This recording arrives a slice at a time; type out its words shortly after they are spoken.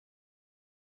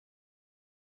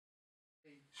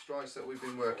strikes that we've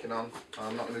been working on.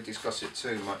 I'm not going to discuss it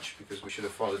too much because we should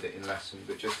have followed it in lesson,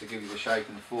 but just to give you the shape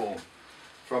and form.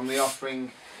 From the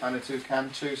offering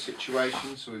Panatukan 2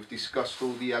 situation, so we've discussed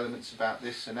all the elements about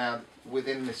this, and now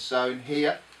within this zone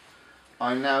here,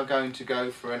 I'm now going to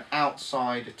go for an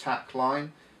outside attack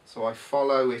line. So I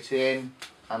follow it in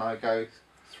and I go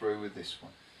through with this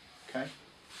one. Okay.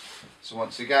 So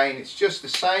once again, it's just the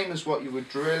same as what you were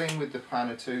drilling with the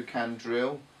Panatukan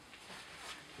drill.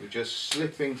 We're just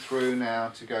slipping through now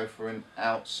to go for an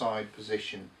outside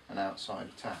position, an outside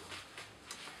attack.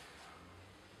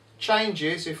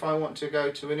 Changes if I want to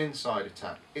go to an inside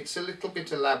attack. It's a little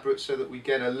bit elaborate so that we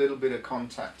get a little bit of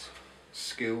contact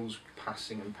skills,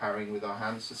 passing and parrying with our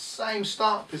hands. The same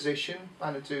start position,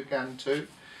 Panatukan 2.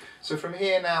 So from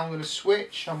here now I'm going to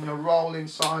switch, I'm going to roll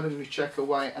inside, I'm going to check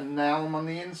away, and now I'm on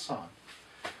the inside.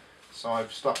 So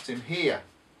I've stopped him here,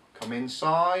 come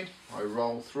inside, I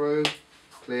roll through,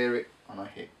 clear it, and I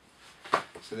hit.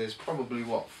 So there's probably,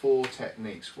 what, 4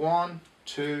 techniques. 1,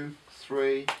 2,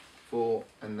 3, 4,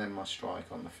 and then my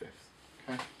strike on the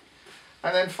 5th. Okay.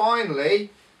 And then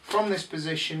finally, from this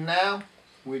position now,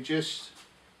 we're just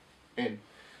in.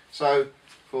 So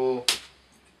for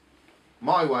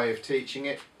my way of teaching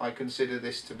it, I consider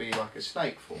this to be like a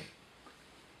snake form,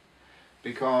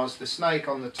 because the snake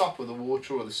on the top of the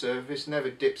water or the surface never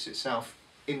dips itself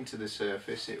into the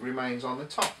surface, it remains on the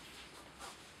top.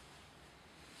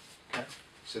 Okay.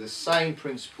 So the same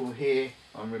principle here,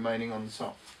 I'm remaining on the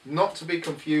top. Not to be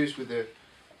confused with the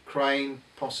crane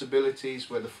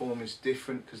possibilities where the form is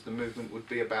different, because the movement would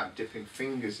be about dipping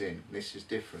fingers in. This is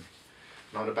different.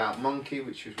 Not about monkey,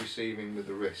 which is receiving with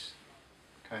the wrist.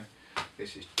 Okay.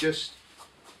 This is just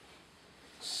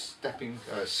skipping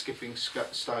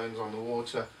stones on the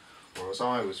water, or as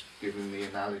I was given the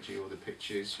analogy or the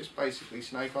picture, it's just basically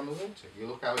snake on the water. You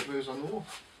look how it moves on the water,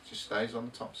 it just stays on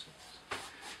the top surface.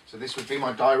 So this would be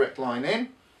my direct line in.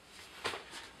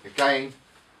 Again,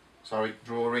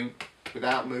 drawing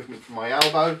without movement from my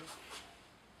elbow.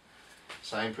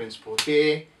 Same principle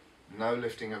here, no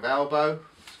lifting of elbow,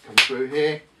 come through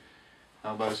here.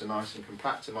 Elbows are nice and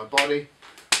compact to my body.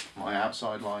 My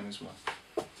outside line as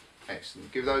well. Excellent.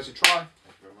 Give those a try.